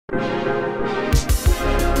YouTube,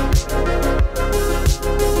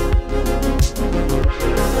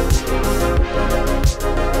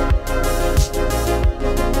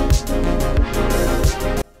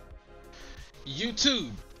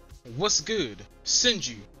 what's good?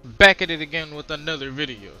 Senju, back at it again with another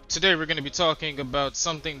video. Today we're going to be talking about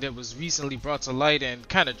something that was recently brought to light and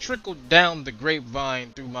kind of trickled down the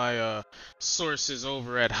grapevine through my sources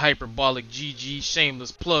over at Hyperbolic GG.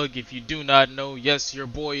 Shameless plug if you do not know. Yes, your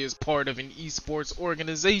boy is part of an esports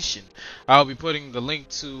organization. I'll be putting the link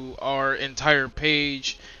to our entire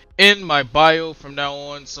page in my bio from now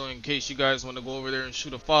on, so in case you guys want to go over there and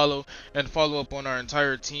shoot a follow and follow up on our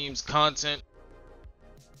entire team's content,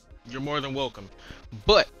 you're more than welcome.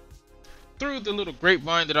 But through the little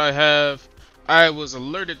grapevine that I have, I was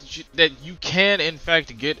alerted that you can in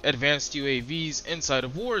fact get advanced UAVs inside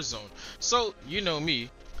of Warzone. So you know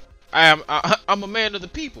me, I'm a man of the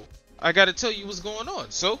people. I gotta tell you what's going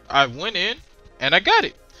on. So I went in and I got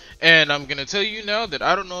it. And I'm gonna tell you now that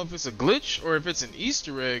I don't know if it's a glitch or if it's an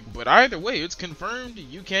Easter egg, but either way, it's confirmed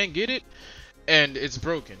you can't get it, and it's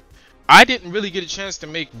broken. I didn't really get a chance to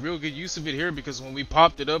make real good use of it here because when we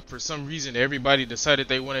popped it up, for some reason everybody decided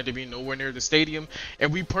they wanted to be nowhere near the stadium,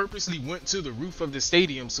 and we purposely went to the roof of the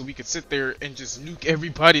stadium so we could sit there and just nuke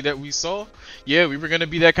everybody that we saw. Yeah, we were gonna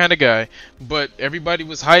be that kind of guy, but everybody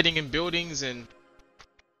was hiding in buildings, and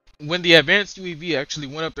when the advanced UAV actually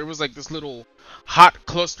went up, there was like this little hot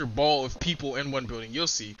cluster ball of people in one building. You'll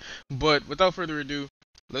see. But without further ado,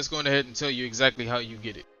 let's go ahead and tell you exactly how you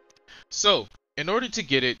get it. So in order to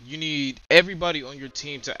get it, you need everybody on your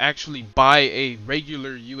team to actually buy a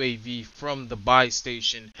regular UAV from the buy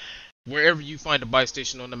station, wherever you find a buy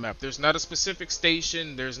station on the map. There's not a specific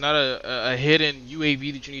station, there's not a hidden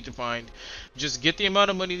UAV that you need to find. Just get the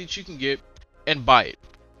amount of money that you can get and buy it.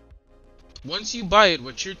 Once you buy it,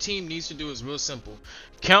 what your team needs to do is real simple.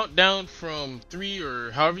 Count down from 3 or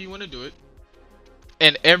however you want to do it,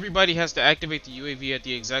 and everybody has to activate the UAV at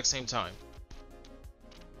the exact same time.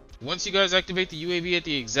 Once you guys activate the UAV at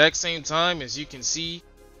the exact same time, as you can see,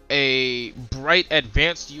 a bright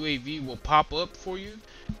advanced UAV will pop up for you,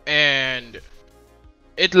 and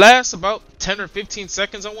it lasts about 10 or 15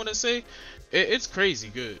 seconds, I want to say. It's crazy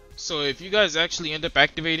good. So if you guys actually end up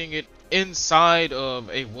activating it inside of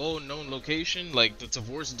a well-known location like the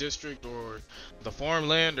Tavors district or the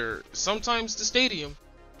farmland or sometimes the stadium,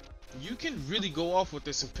 you can really go off with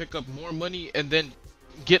this and pick up more money and then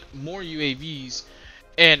get more UAVs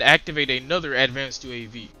and activate another advanced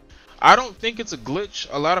UAV. I don't think it's a glitch.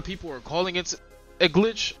 A lot of people are calling it a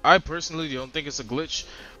glitch. I personally don't think it's a glitch.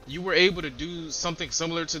 You were able to do something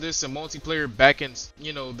similar to this in multiplayer back in,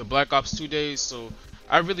 you know, the Black Ops 2 days, so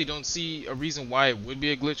I really don't see a reason why it would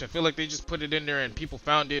be a glitch. I feel like they just put it in there and people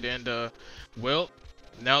found it, and well,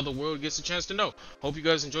 now the world gets a chance to know. Hope you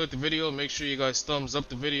guys enjoyed the video. Make sure you guys thumbs up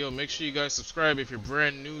the video. Make sure you guys subscribe if you're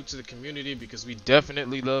brand new to the community, because we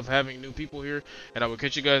definitely love having new people here, and I will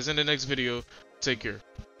catch you guys in the next video. Take care.